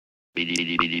Take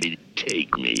me.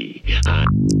 Take me.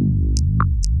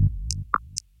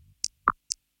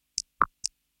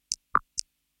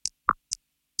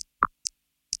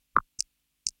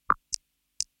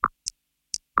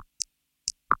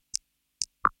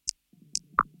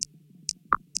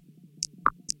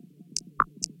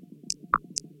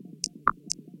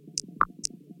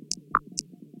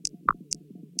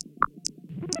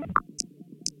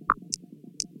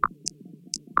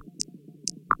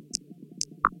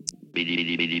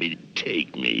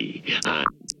 Take me. Take me.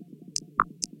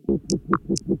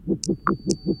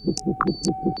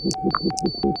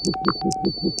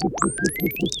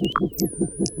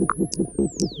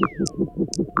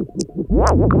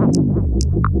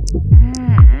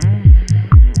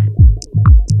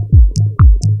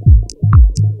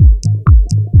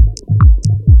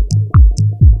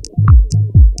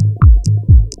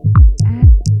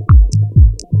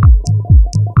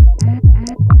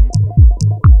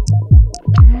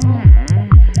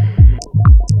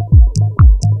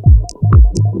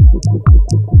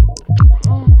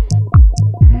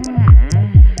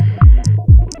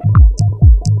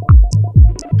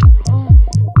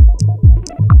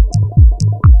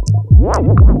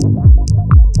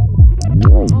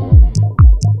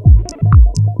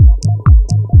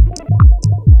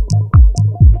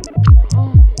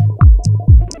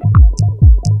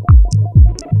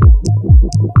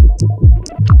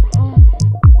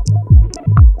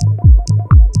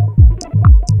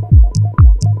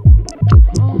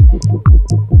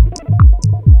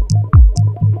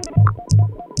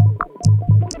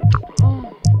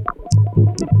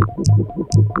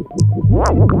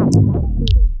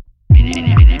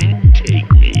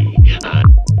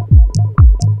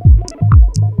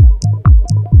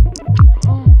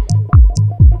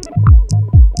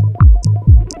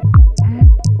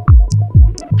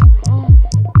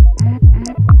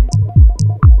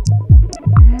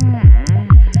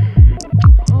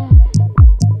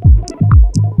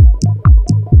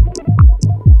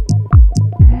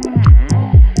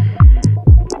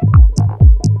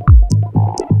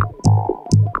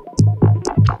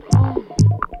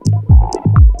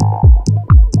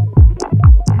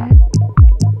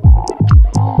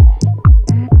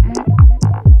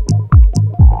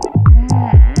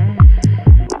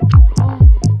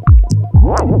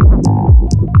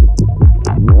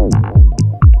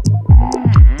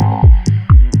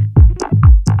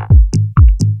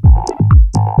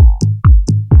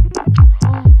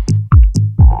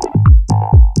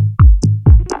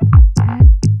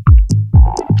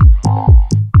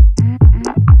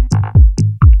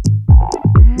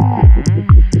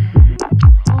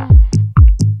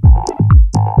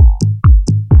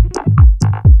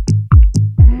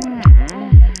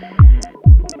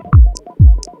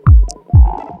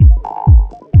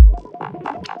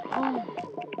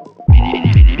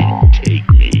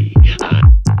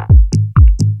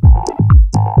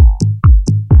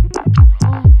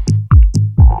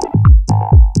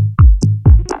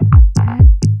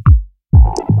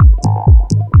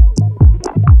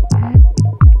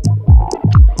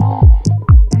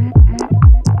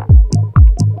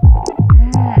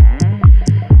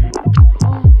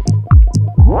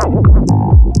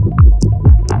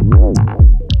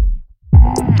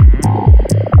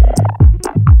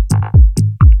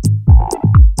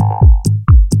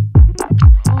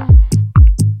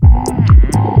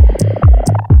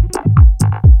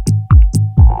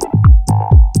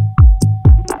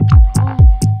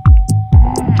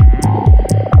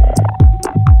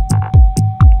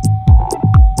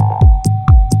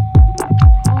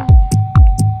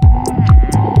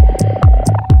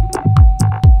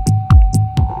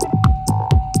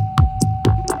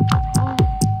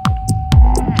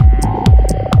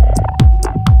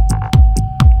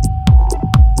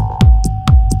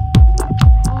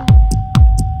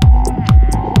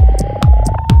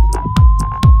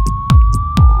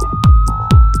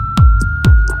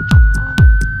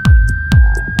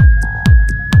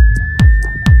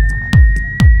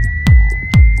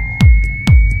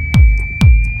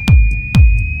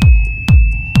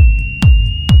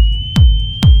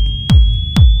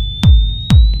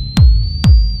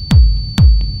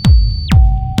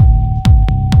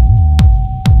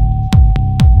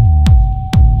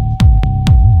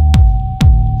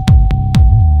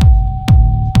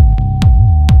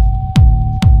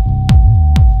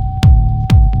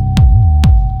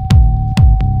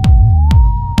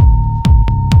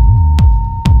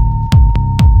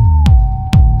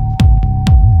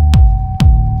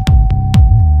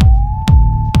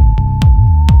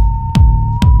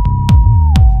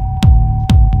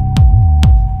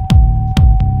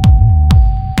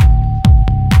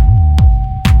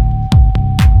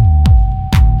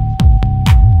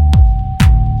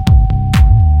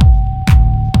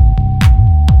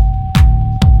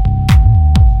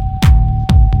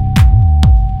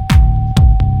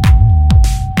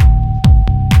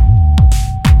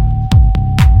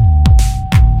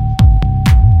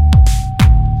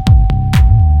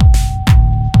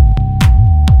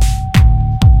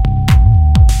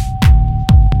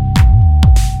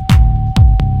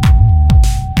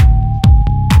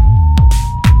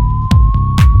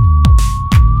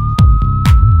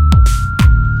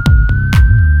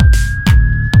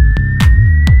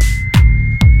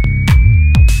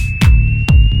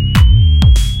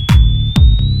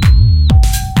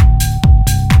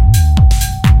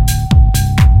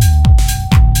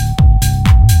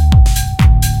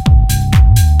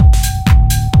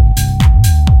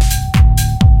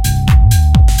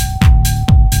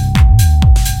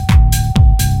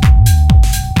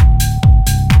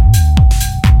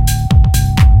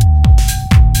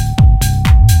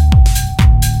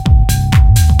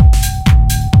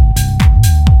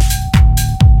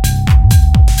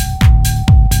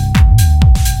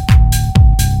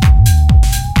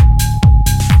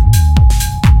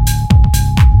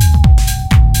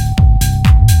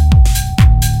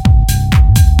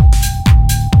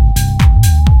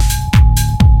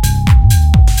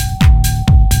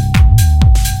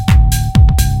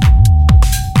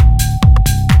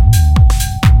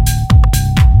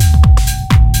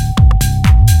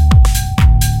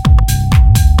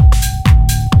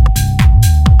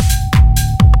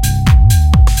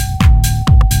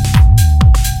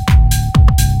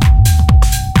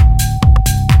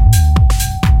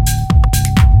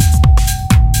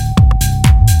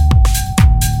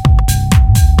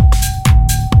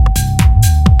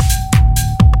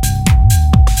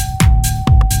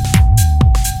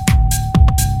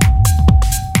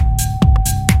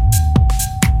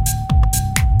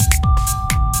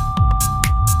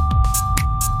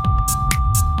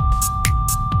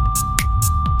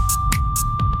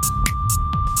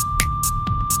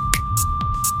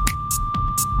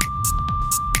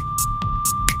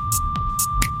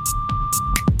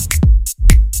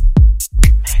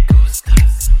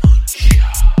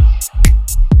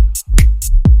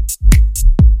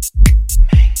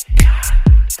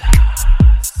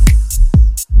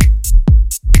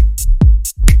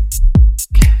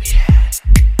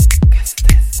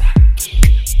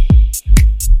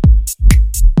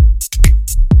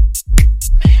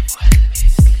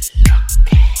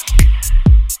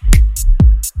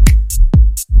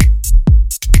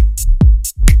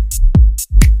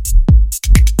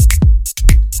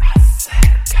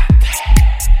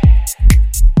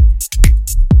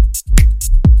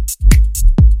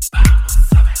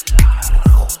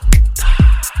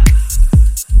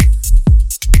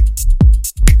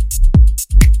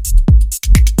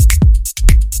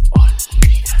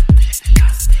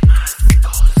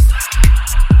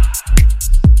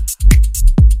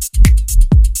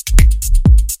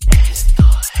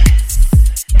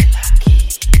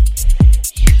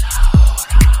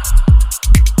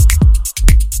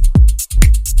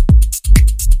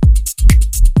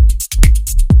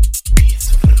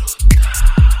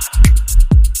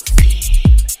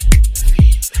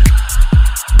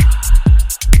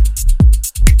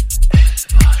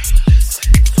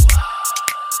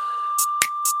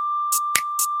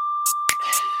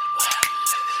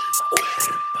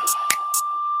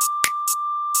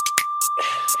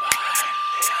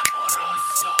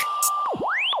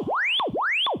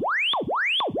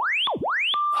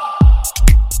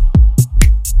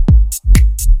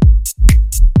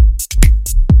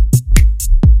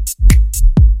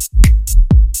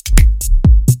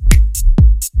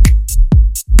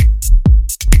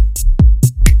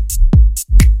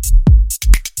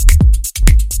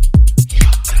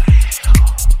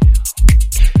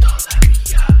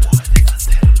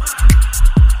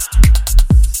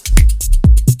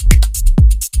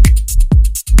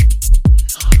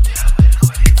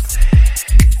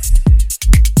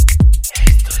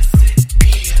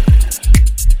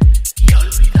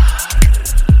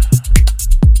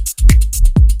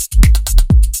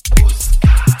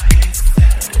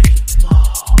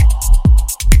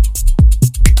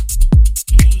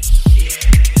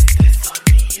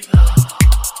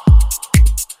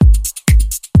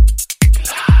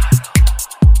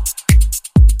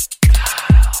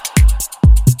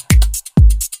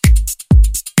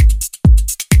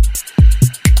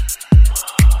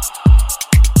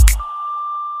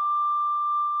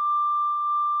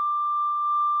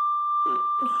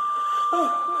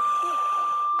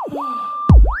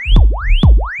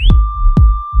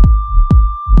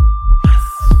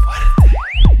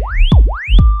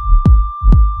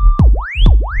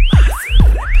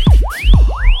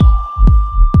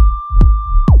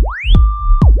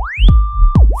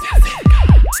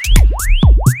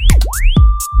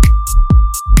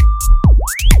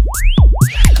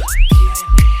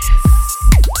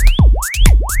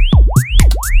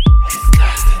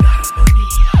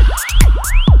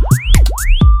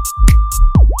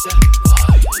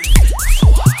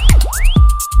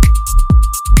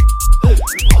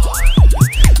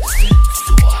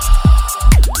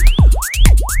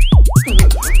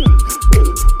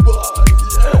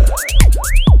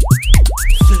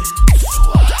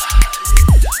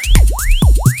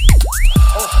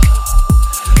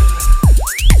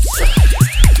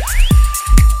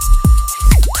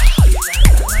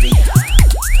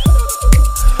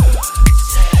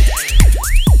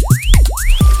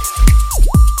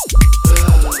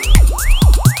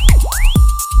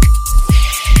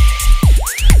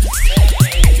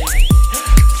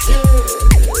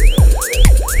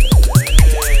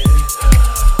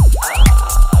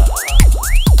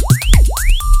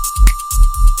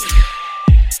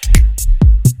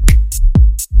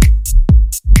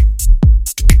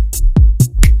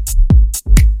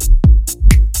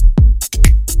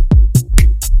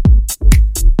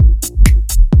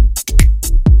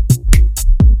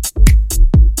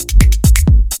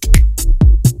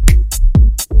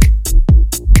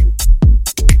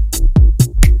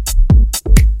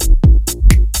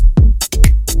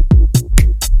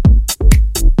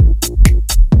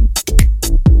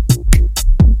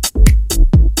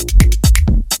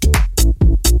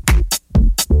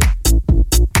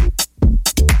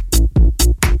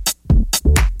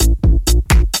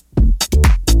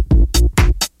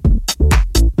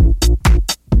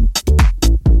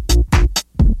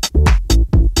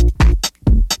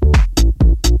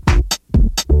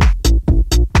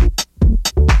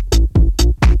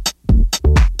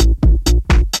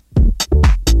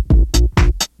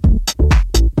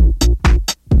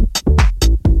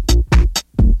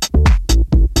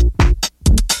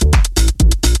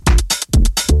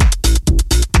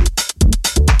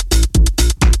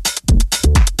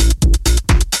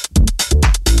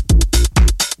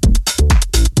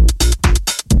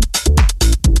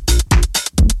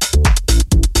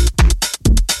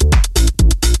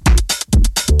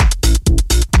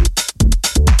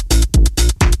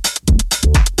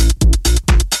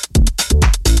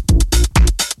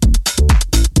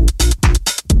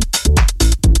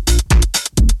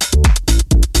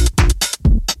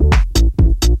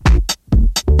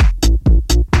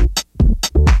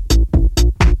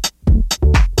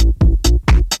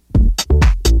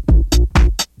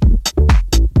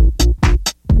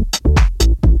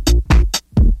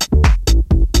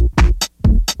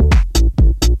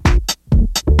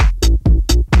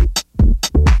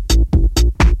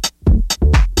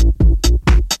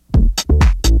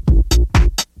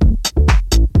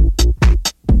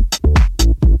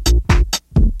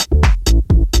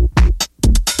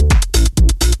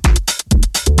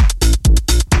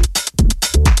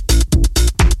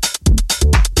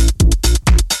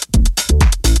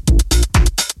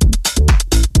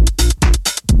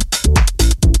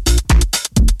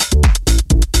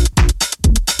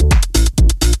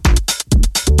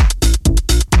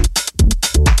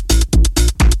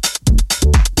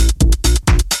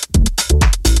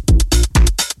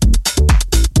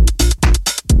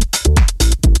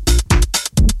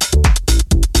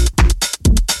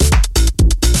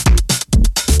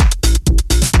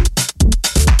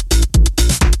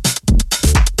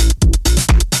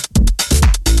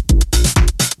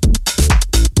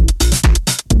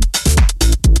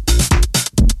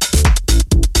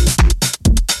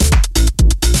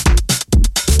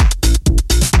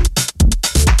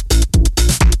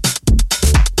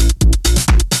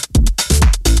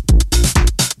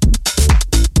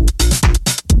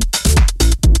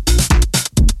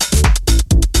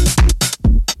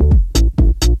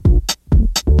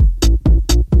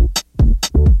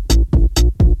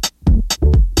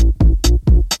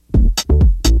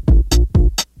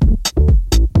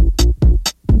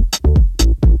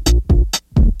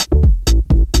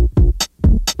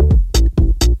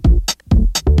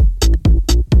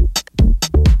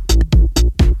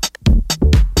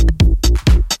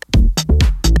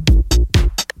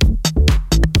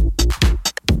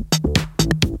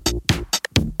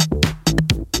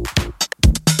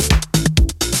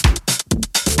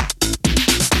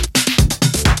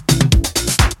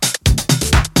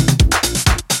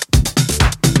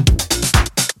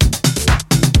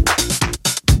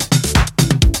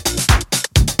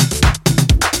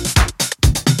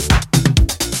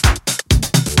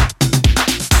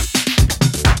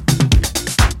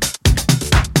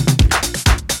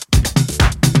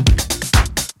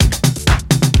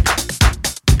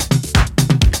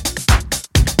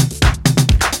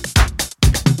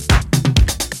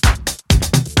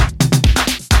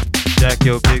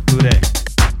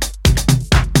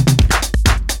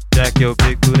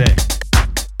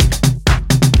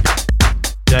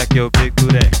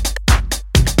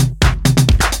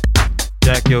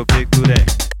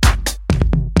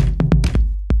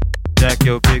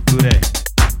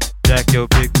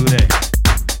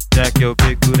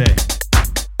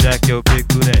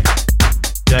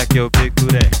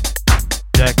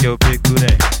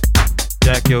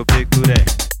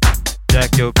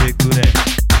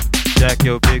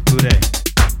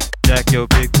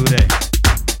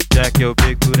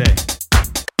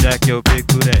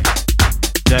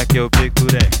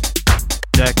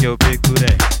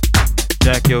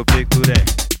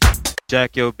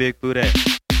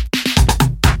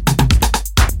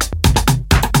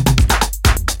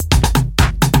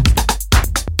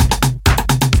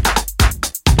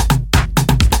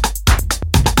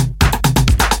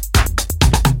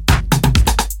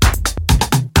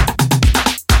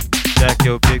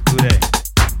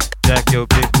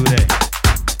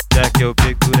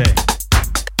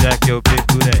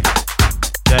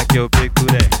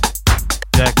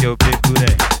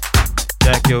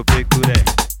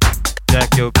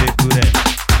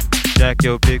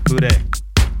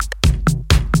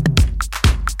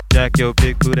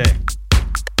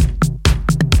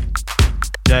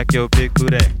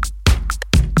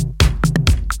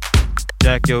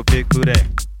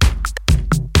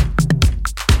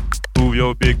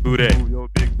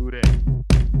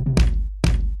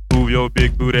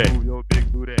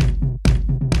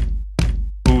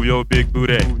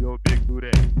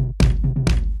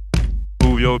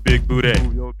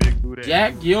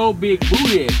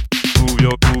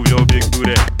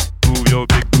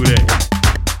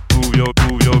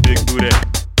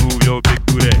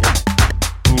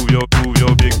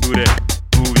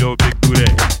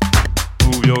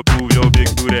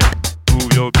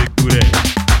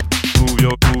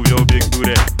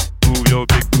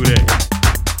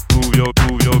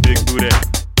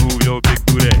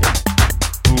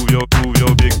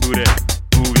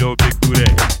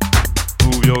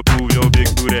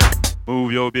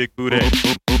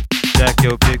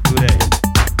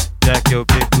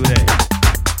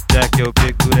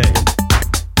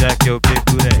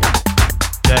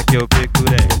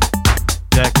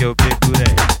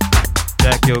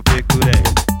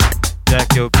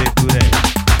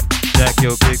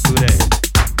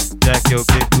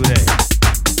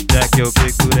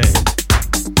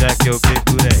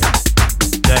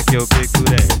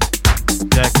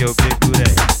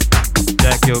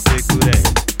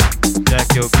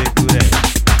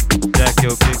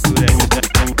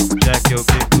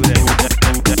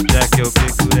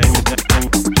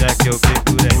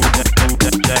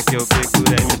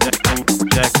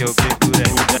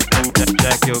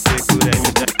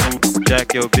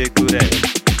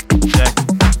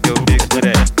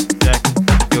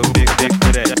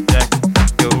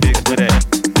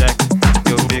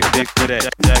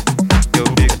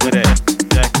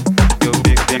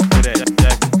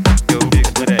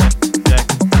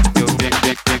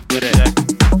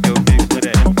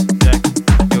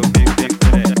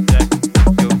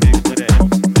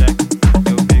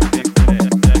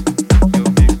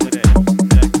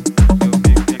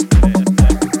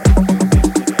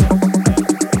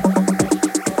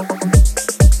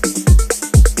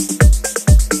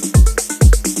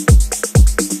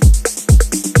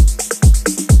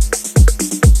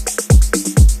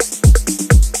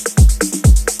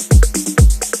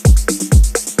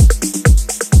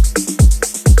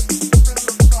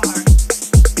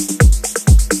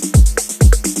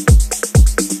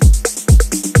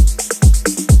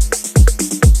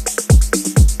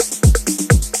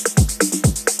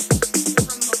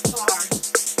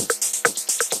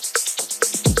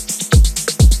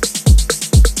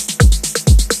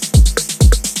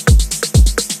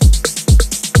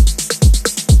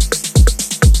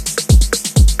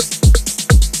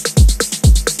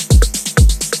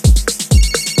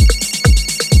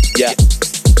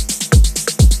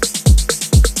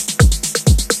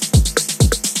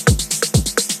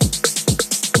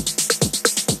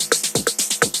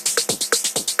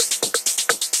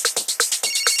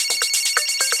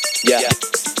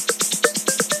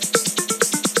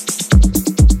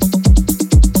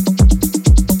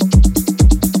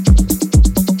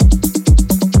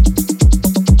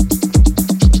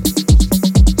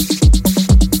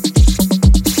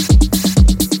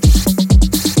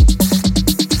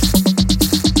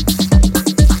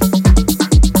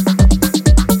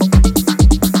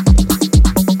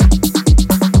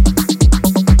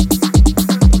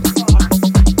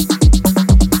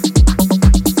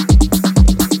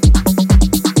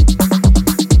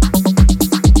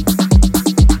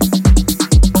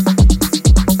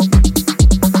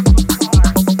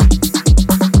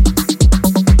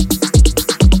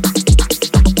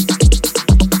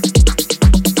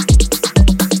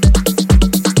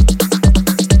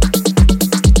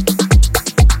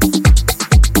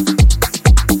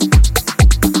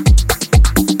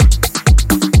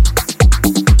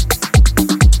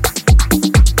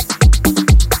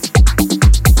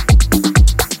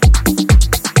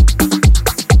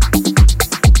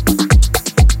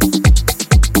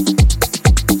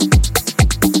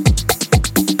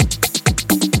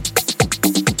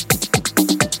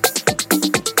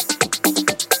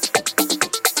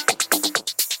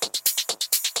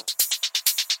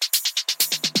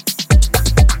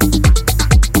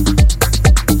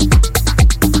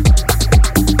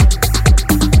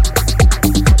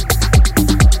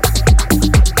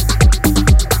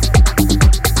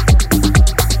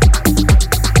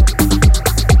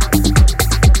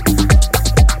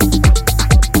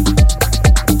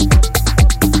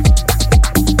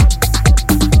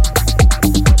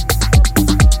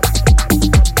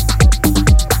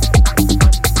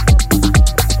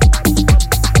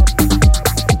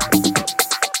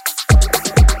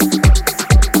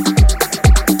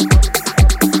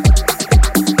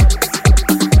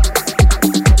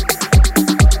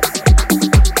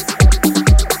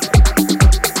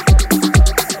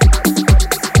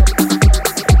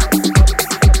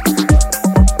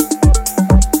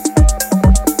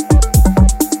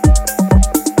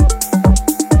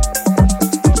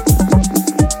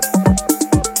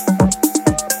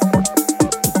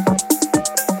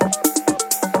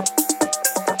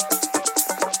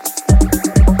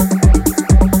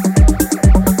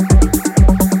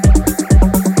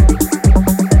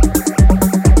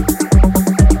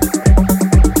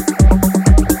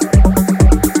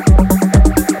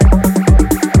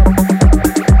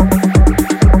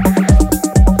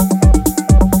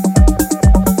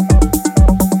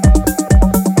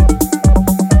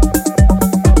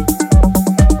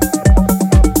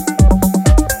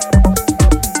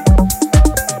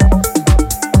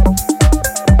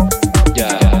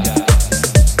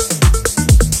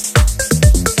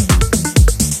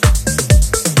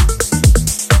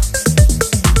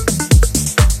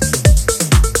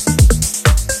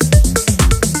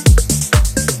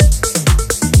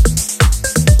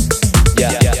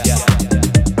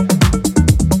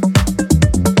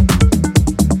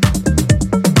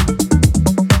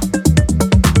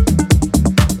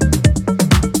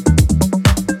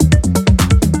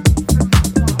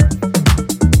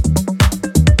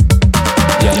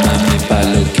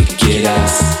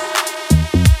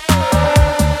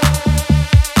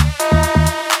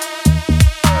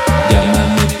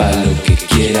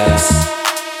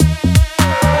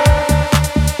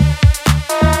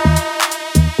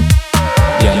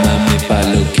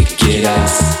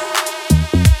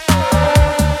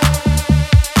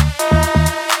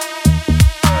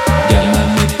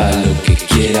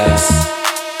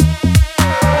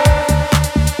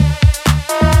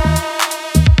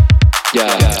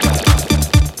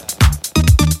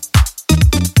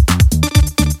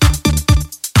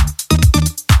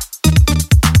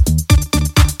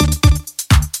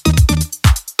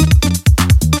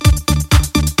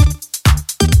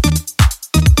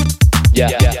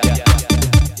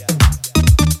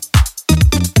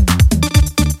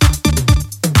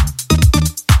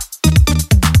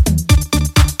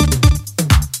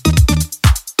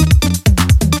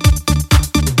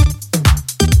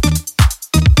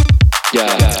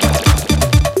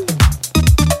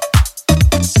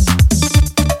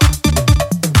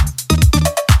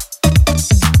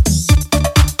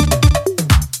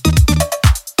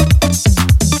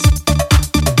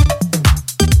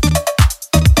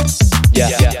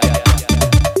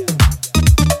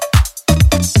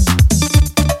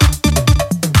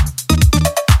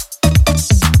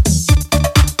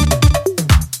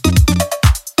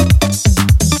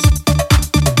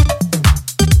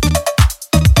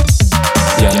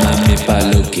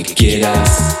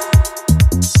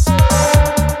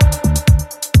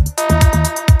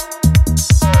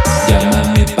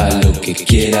 que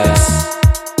quieras.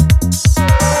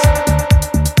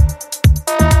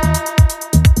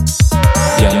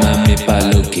 Llámame pa'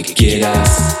 lo que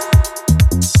quieras.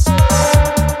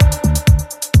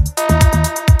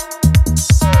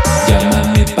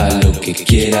 Llámame pa' lo que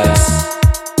quieras.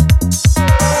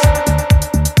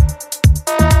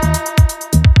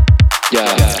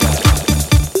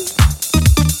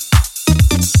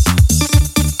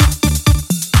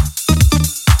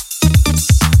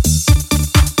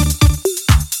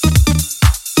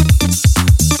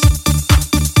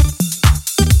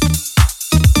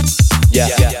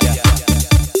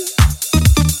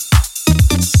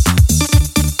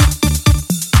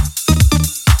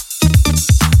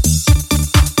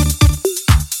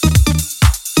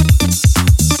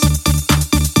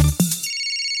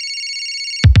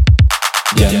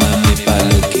 Llámame pa'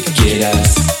 lo que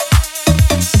quieras.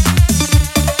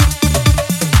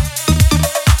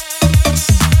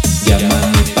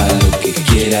 Llámame pa' lo que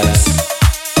quieras.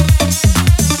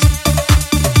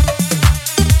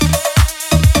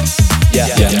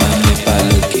 Llámame pa'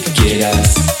 lo que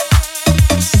quieras.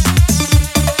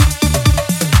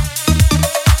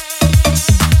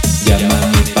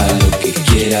 Llámame pa' lo que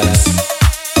quieras.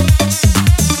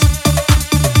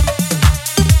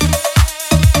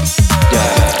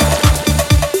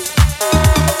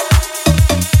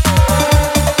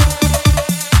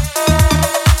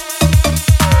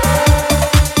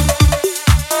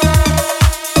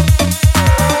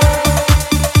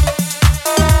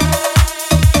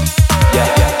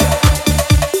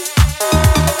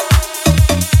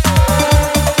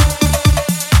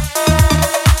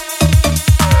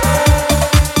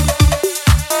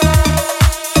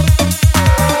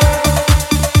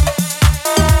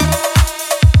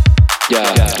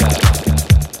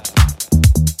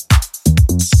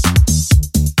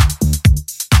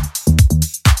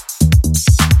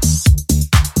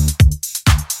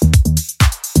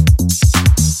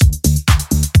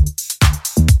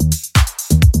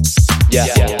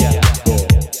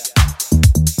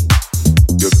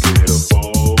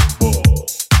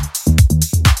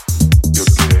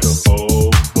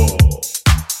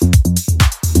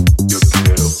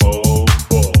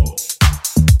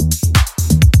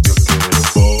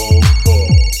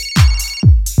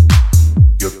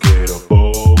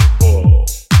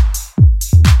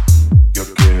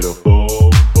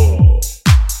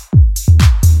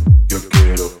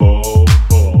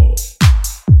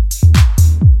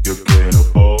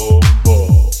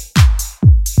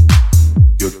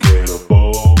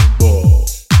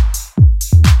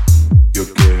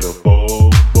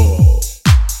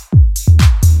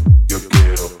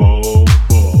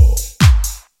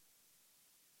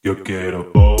 Yo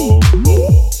quiero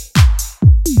bombo.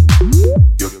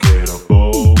 Yo quiero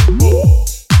bombo.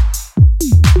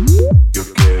 Yo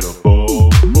quiero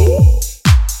bombo.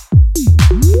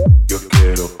 Yo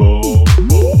quiero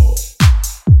bombo.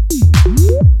 Yo quiero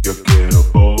bombo. Yo quiero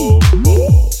bombo.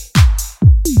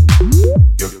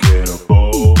 Yo quiero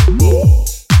bombo.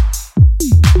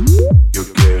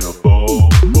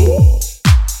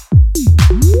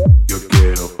 Yo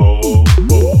quiero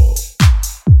bombo.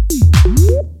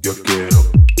 Yo quiero. Yo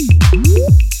quiero.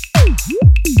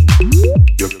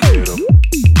 Yo quiero.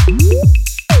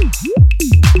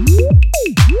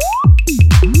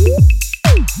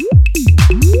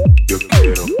 Yo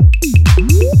quiero.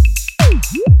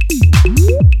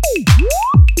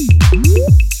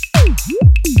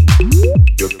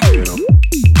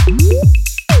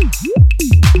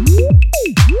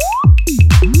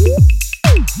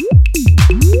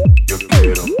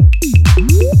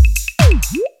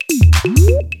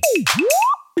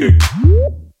 Yo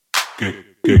quiero.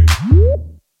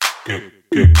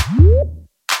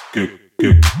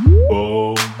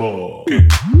 Bombo.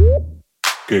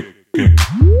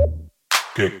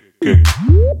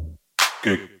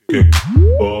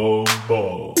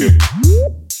 Bombo.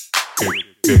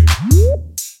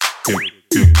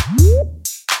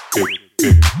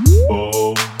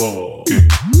 Bombo.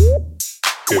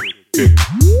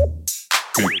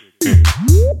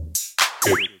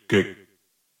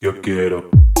 Yo quiero.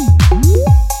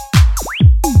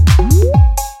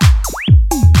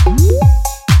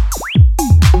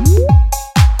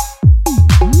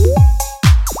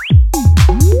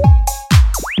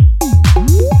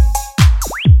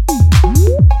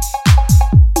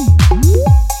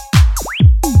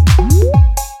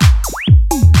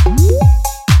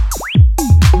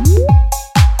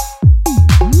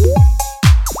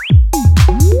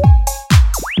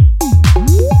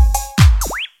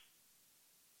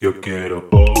 Yo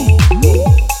quiero.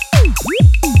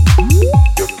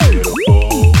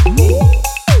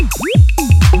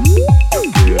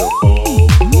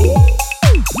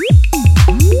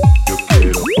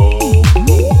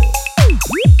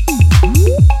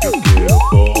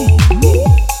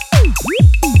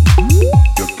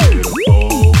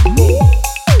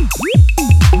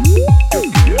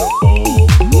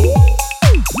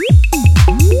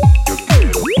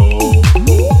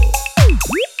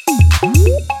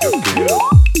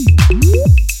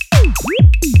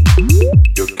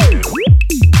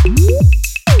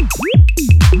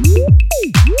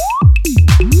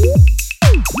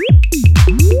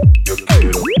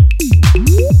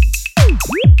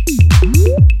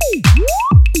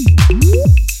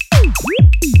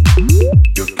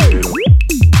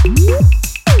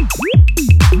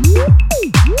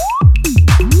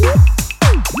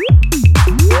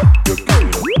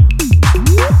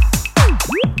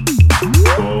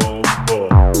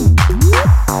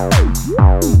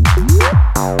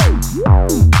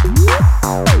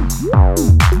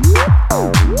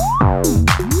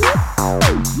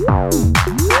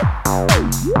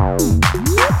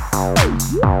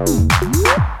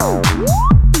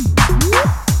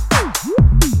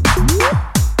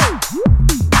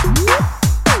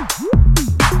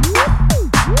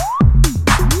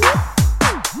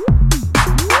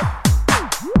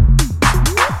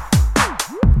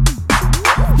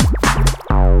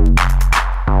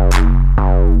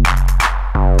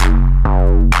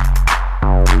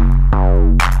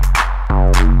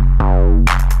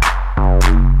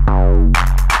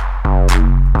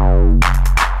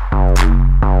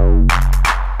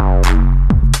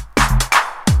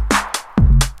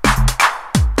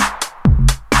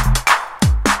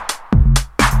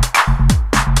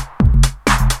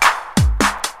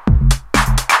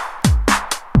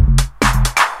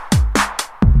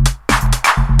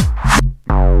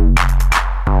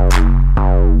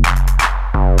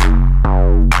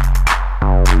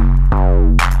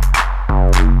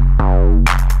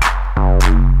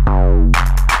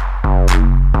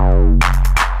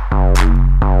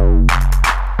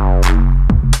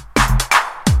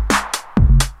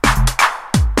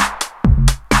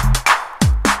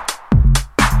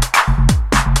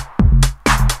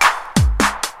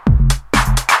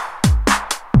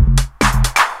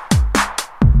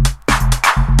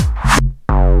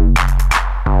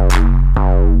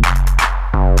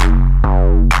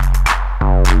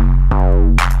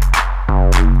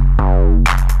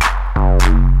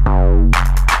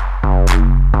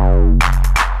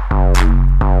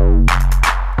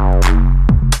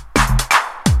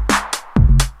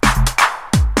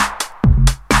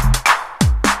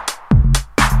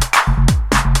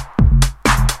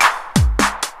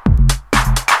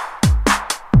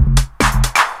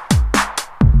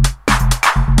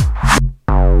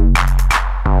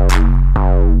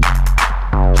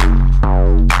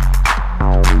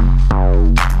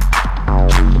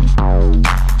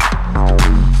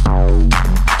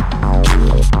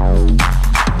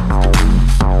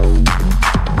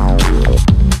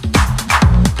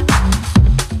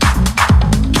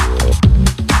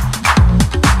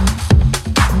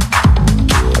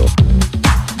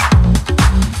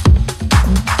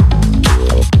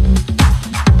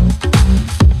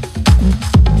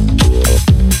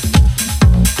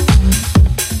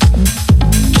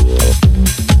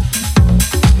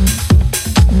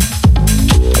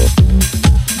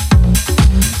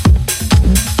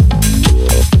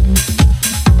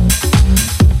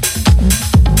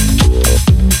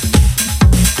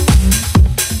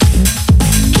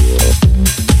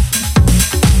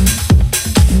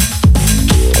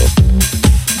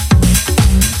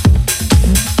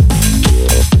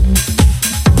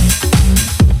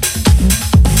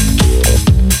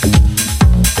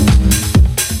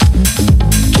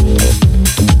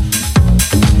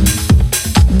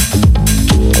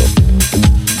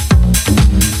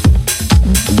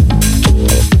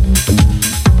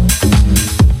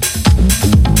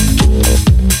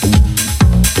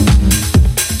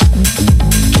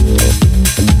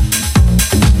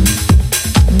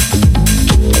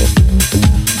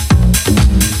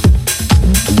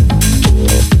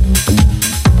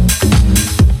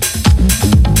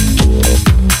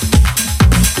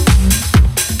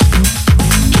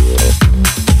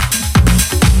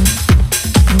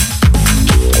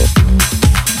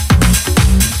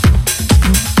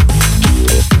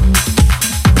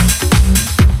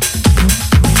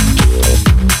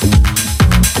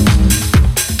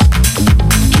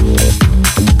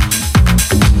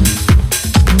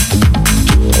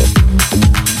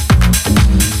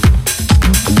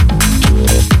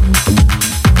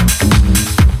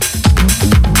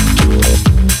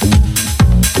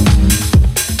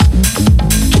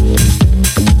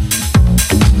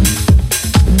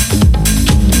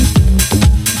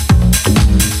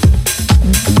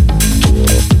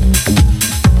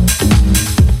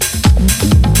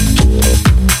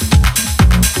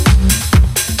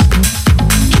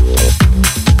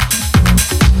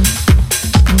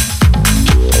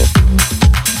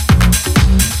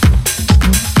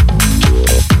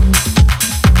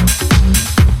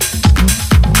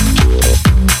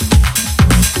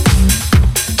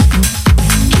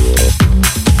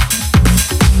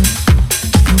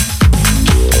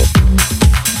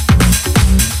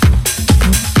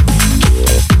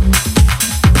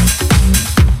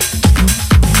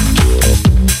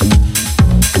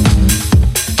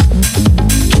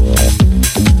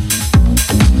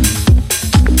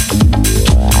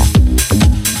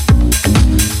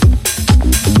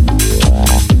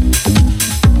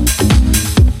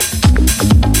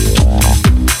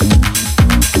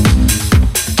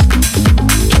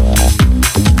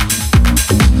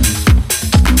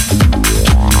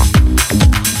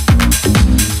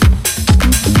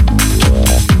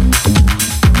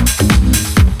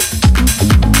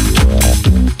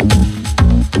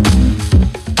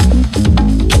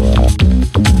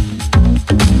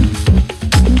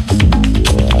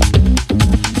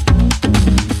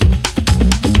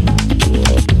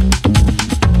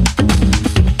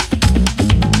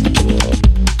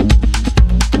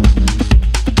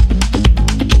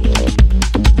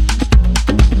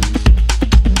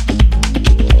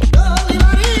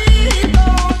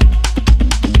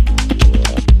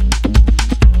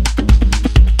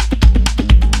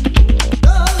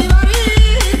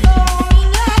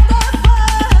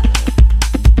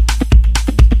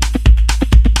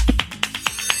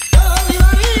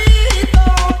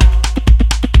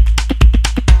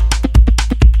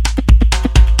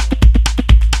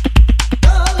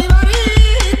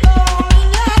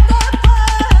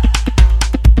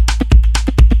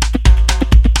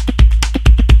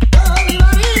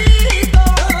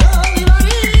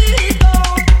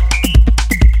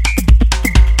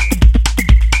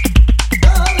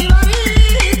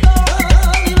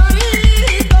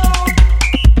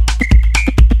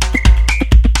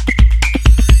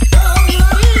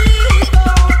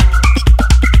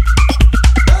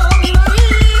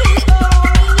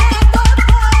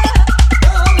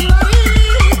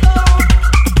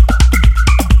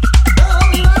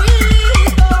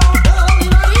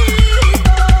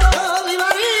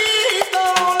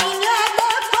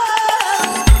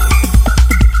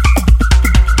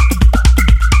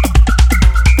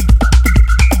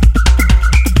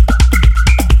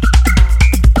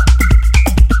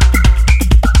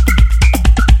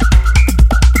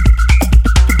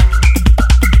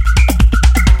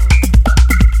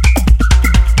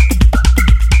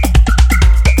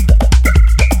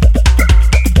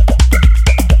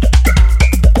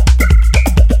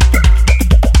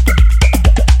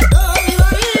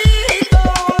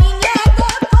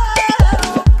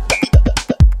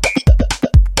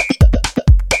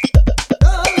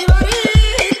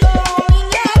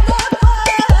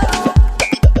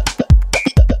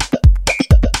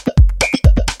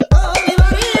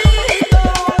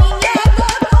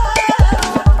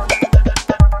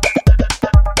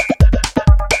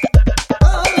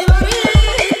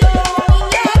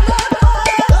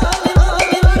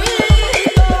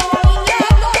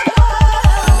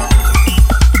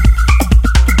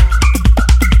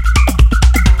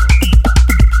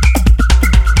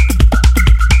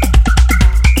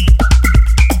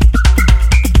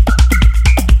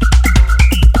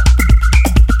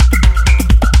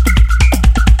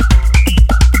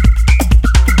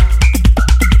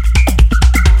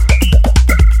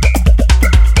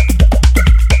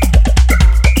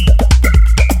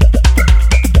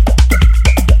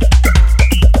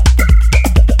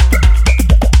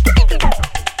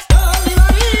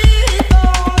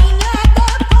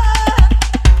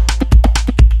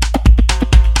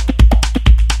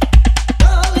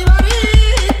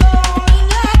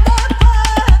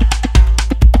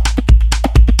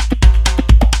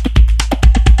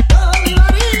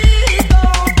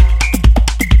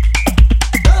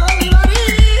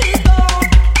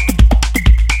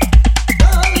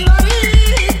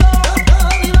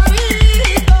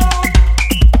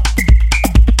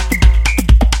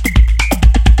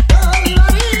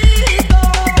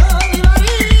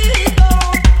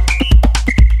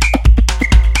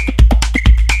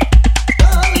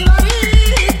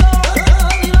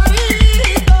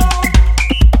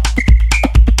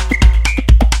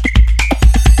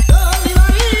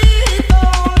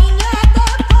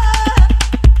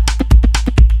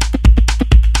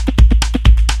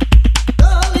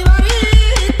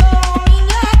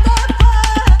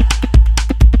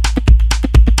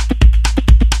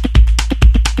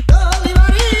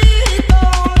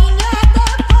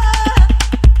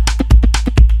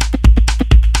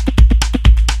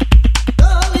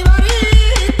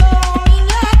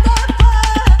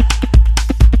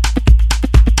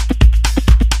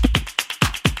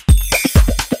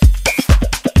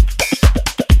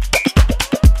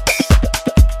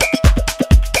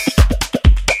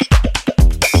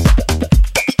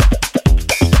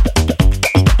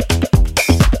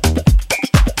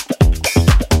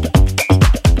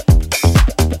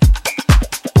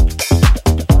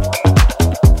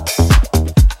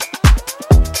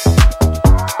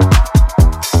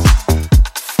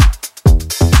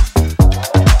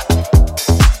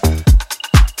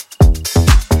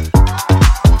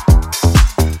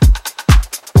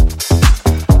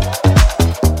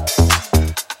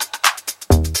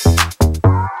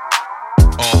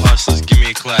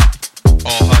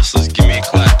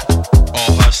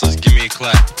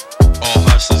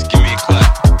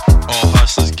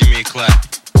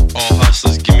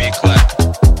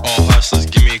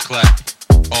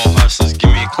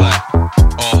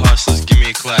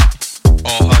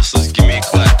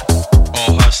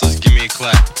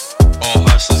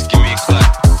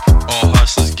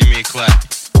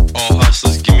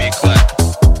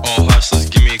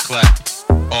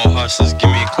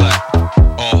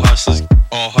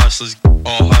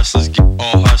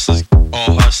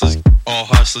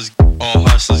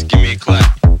 hustlers, give me a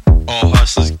clap. All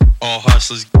hustlers, all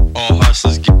hustlers, all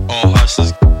hustlers, all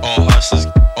hustlers, all hustlers,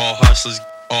 all hustlers,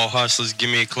 all hustlers, give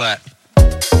me a clap.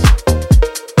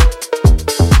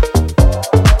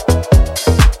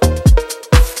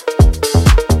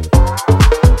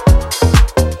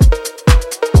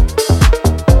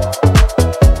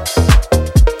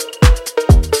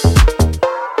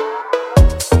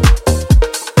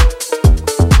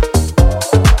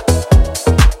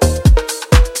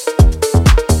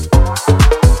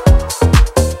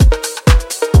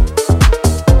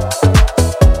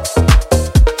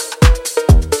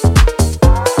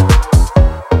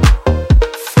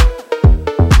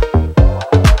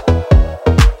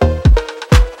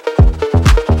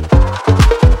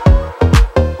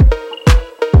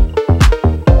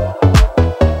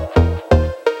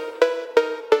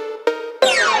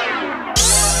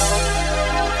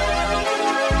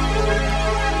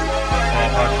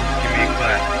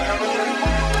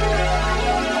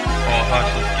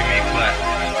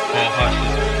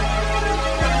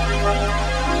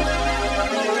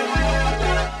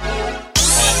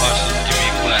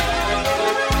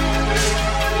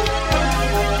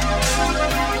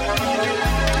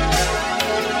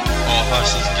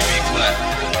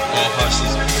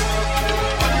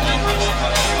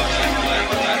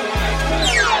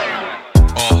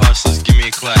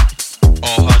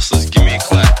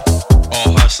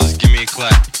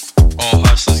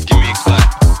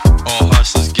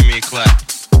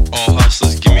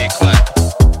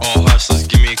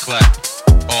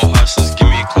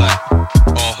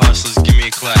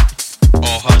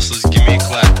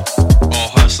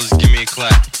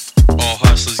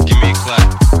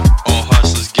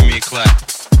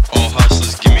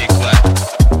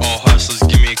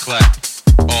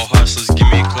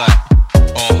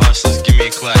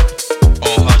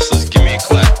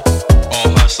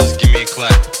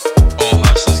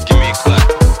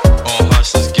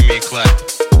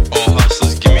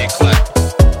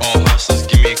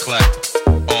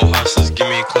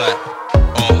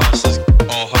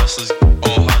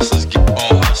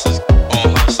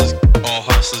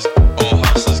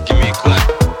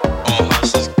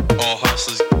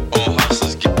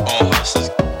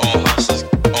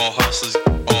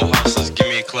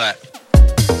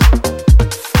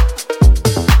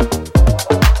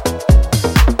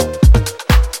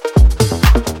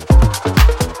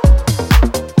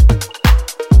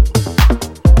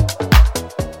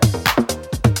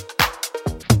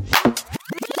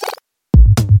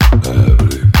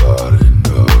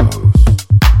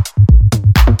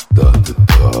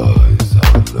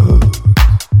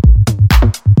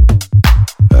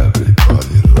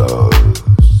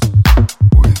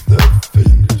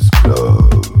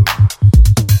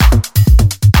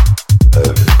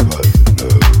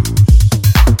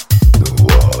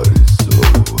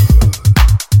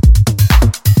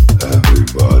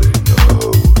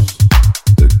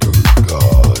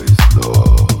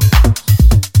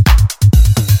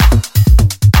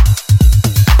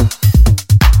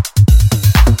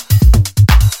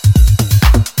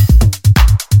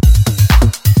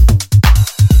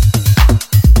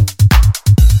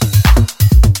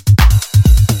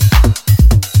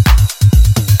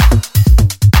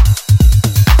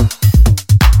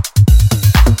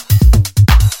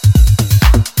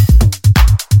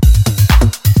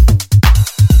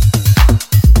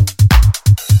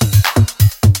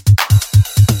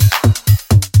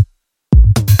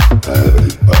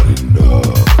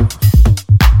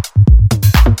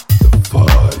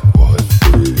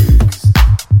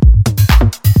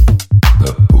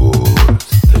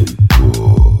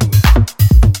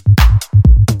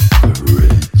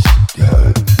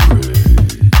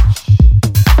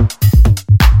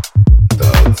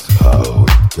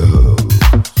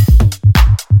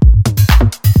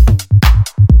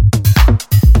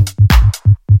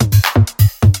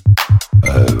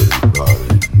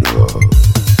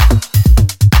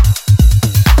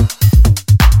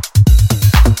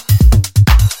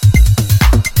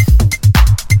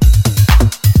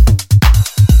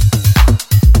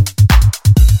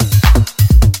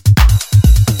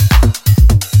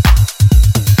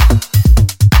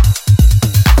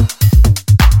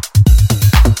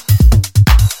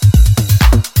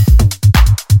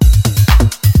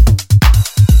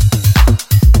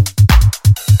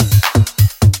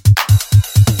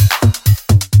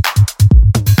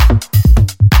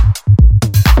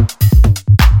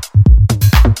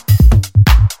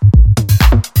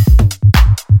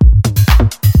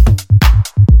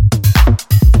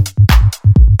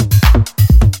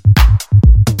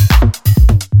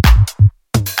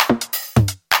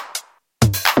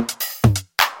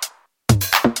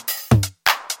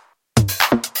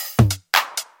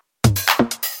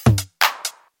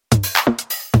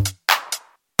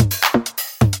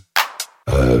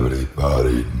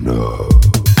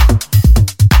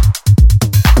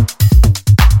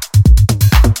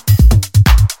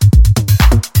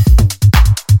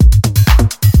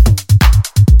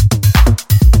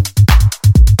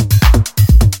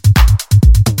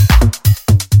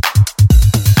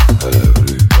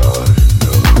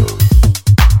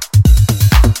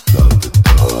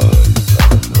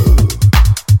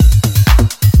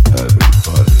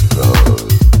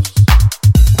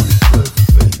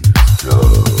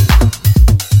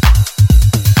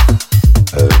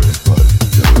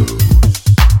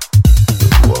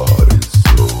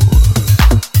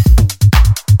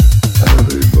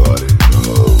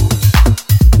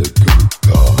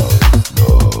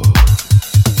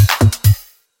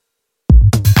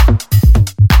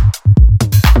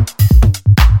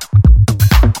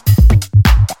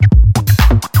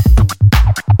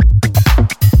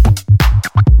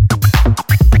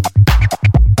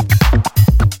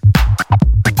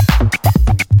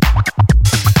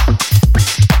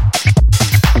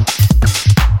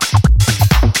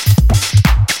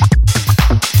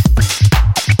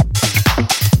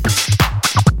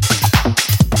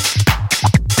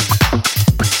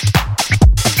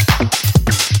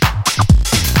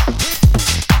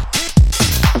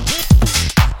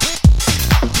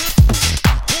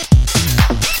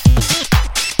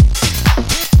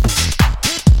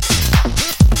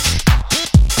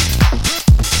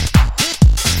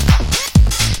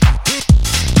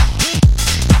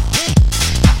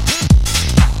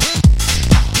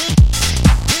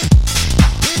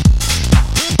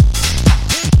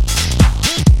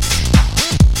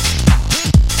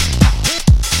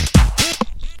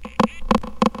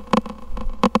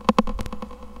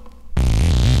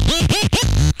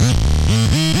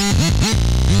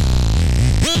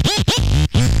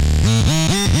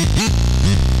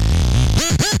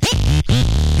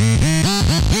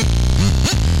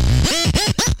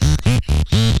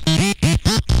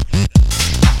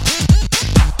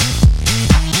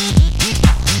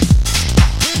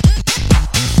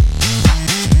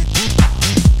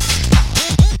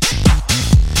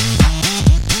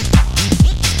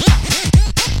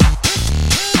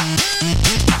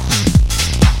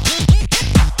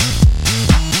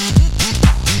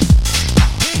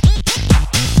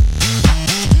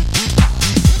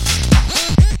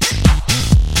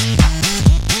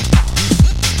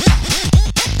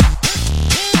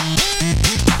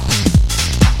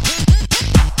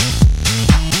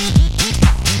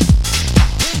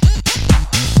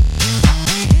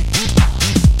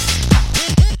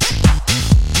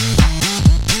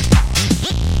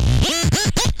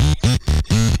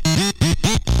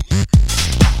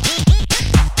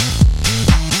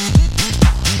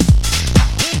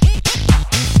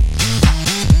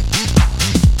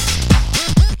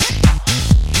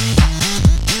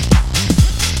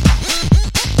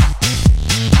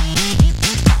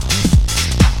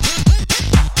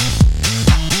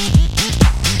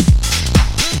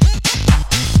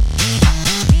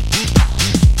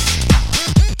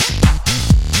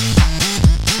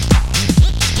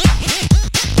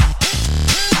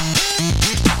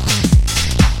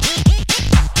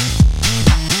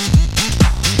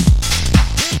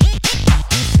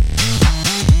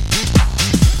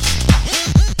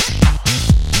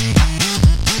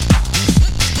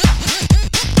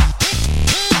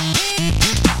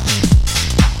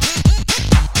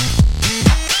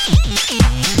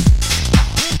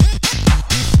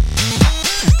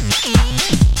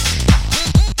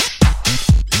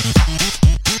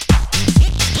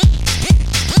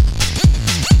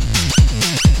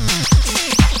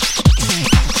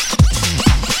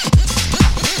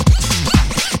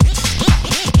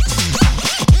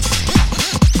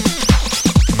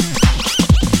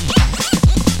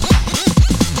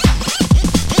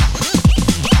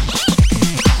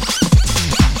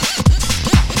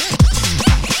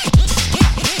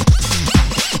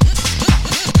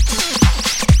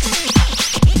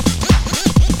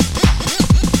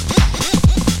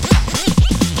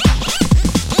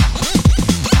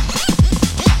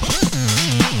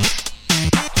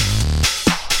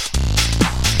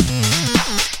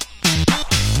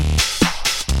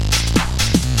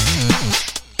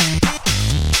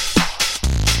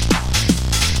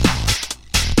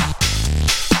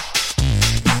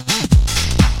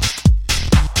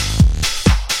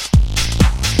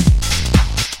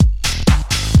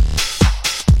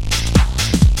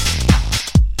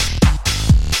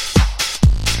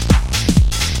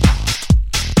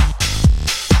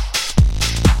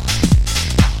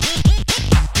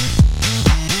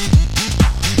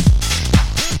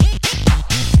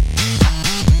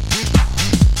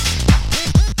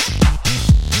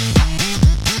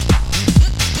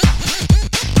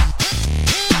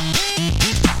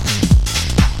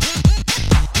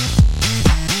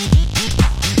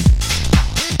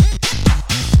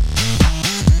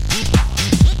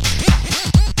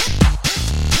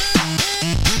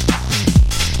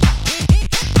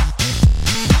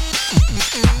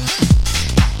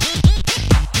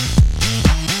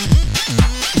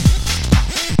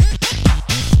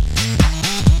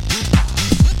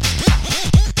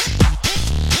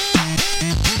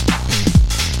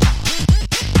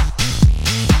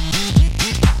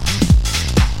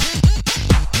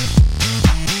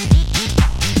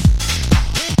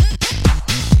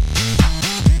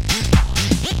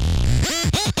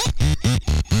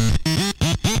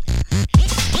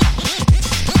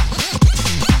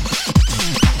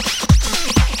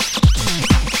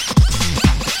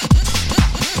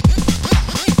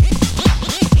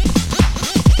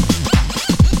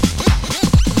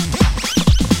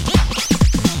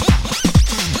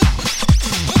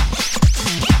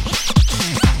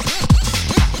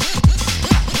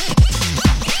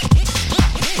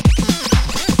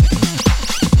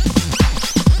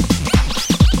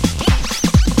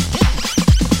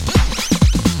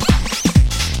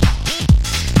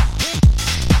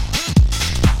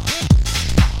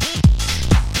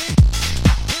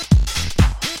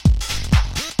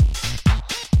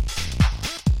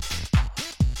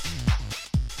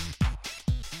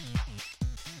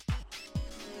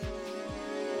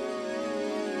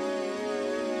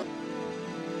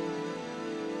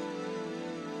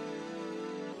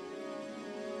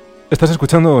 Estás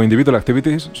escuchando Individual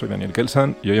Activities, soy Daniel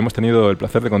Kelsan y hoy hemos tenido el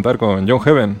placer de contar con John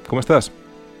Heaven. ¿Cómo estás?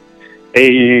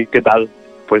 Hey, ¿qué tal?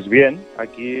 Pues bien,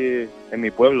 aquí en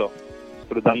mi pueblo,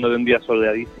 disfrutando de un día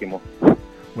soleadísimo.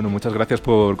 Bueno, muchas gracias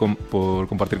por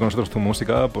compartir con nosotros tu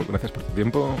música, gracias por tu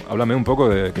tiempo. Háblame un poco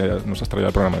de que nos has traído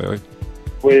al programa de hoy.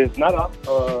 Pues nada,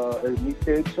 el mix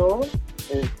que he hecho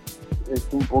es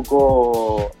un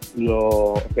poco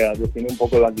define un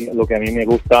poco lo que a mí me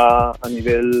gusta a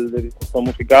nivel de discurso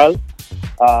musical.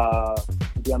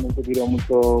 Últimamente tiro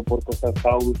mucho por cosas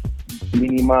house,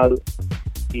 minimal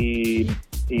y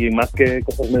más que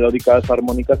cosas melódicas,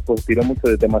 armónicas, pues tiro mucho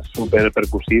de temas súper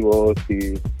percusivos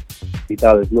y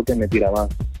tal, es lo que me tira más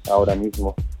ahora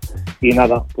mismo. Y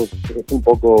nada, pues es un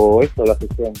poco esto, la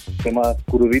sesión, temas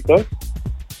cruditos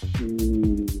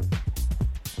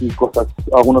y cosas,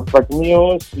 algunos tracks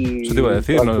míos y... Eso te iba a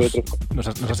decir, nos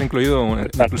has incluido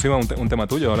inclusive un tema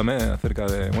tuyo. Háblame acerca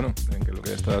de, en lo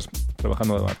que estás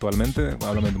trabajando actualmente.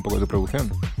 Háblame un poco de tu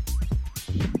producción.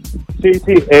 Sí,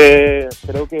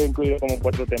 creo que he incluido como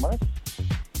 4 temas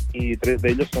y 3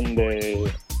 de ellos son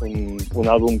de un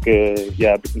álbum que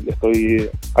ya estoy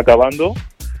acabando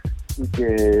y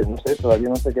que, no sé, todavía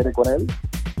no sé qué haré con él,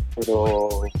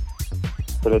 pero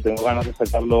tengo ganas de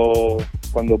sacarlo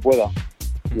cuando pueda.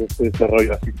 Y este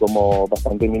rollo así como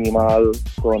bastante minimal,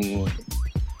 con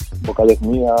vocales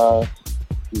mías.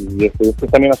 Y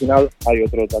después también al final hay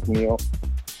otro track mío,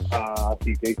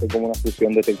 así que hice como una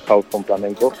fusión de tech house con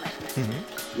flamenco.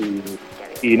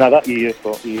 Y nada, y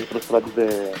eso, y otros tracks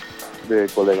de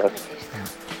colegas.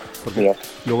 Porque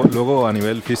luego a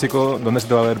nivel físico, ¿dónde se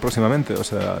te va a ver próximamente? O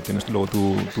sea, tienes luego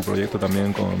tu proyecto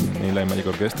también con Mainline Magic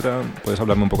Orchestra. ¿Puedes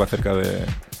hablarme un poco acerca de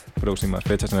próximas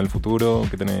fechas en el futuro?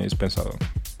 ¿Qué tenéis pensado?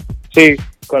 Sí,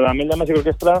 con la Mainline Magic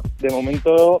Orchestra, de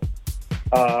momento,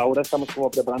 ahora estamos como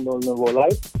preparando el nuevo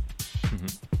live.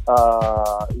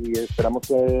 Y esperamos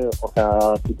que, o sea,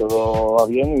 si todo va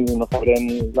bien y nos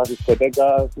abren las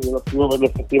discotecas y los clubes,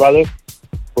 los festivales,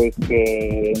 pues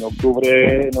que en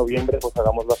octubre, noviembre, pues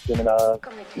hagamos los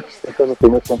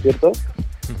primeros conciertos.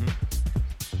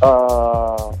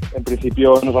 En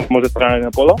principio nos vamos a estrenar en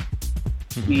el Polo.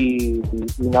 Y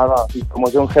nada, y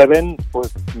como John Heaven,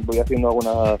 pues voy haciendo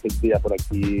alguna festilla por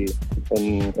aquí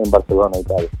en Barcelona y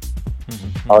tal.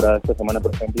 Ahora esta semana,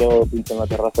 por ejemplo, pincho en la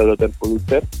terraza del Hotel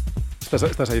Pulitzer.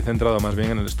 Estás ahí centrado más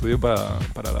bien en el estudio para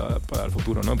el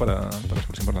futuro, ¿no? Para los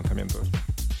próximos lanzamientos.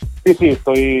 Sí,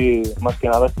 más que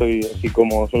nada estoy así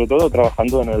como, sobre todo,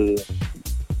 trabajando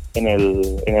en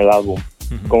el álbum.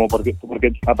 Como porque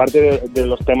aparte de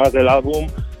los temas del álbum,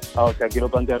 o sea, quiero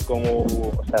plantear como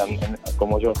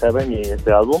John Heaven y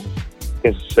este álbum,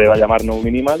 que se va a llamar No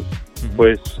Minimal,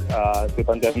 pues estoy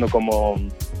planteando como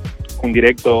un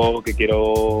directo que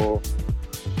quiero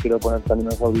poner también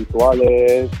los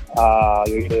audiovisuales,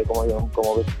 yo iré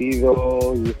como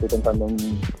vestido y estoy pensando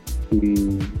en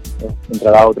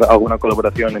entrar alguna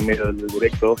colaboración en medio del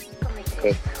directo.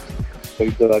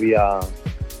 Estoy todavía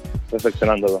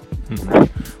reflexionándolo.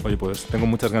 Oye, pues tengo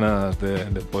muchas ganas de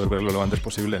poder verlo lo antes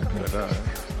posible, de verdad,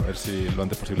 a ver si lo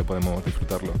antes posible podemos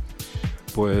disfrutarlo.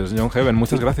 Pues John Heaven,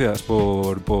 muchas gracias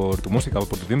por tu música,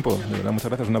 por tu tiempo, de verdad, muchas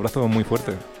gracias, un abrazo muy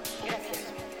fuerte.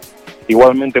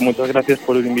 Igualmente, muchas gracias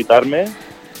por invitarme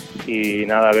y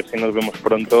nada, a ver si nos vemos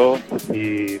pronto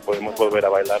y podemos volver a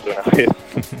bailar de una vez.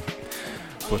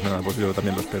 Pues nada, pues yo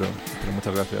también lo espero, pero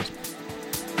muchas gracias.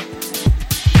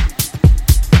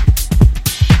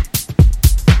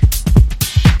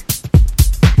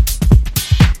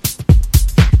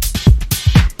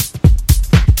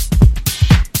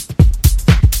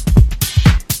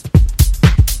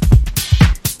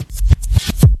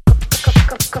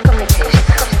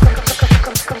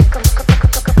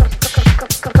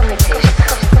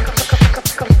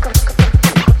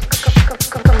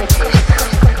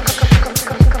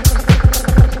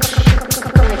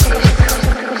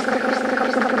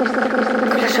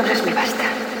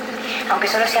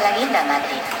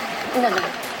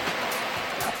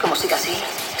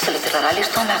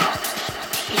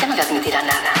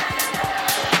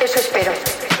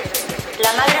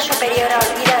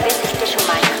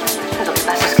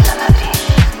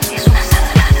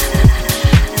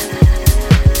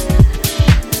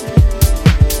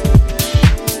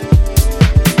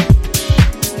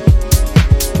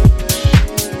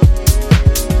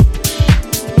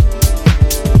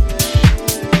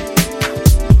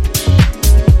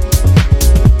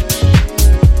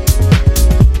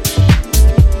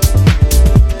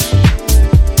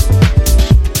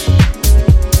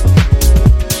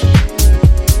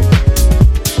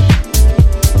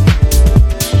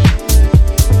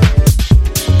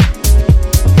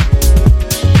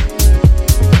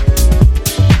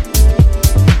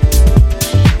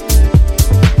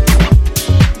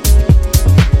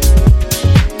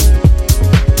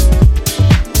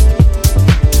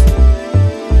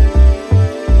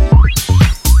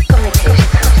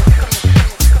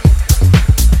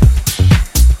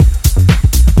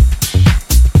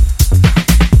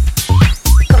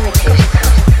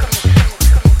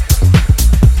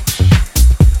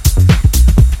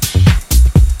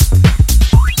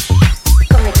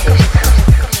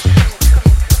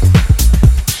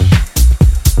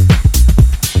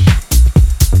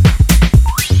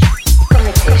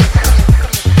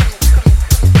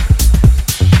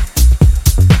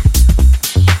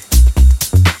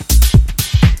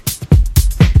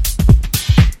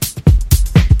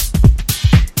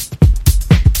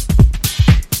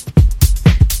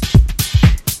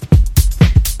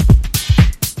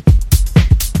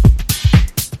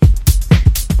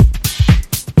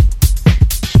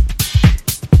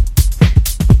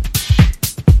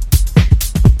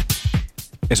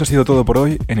 Eso ha sido todo por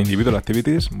hoy en Individual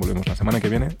Activities. Volvemos la semana que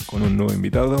viene con un nuevo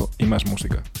invitado y más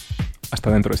música. Hasta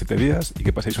dentro de 7 días y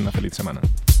que paséis una feliz semana.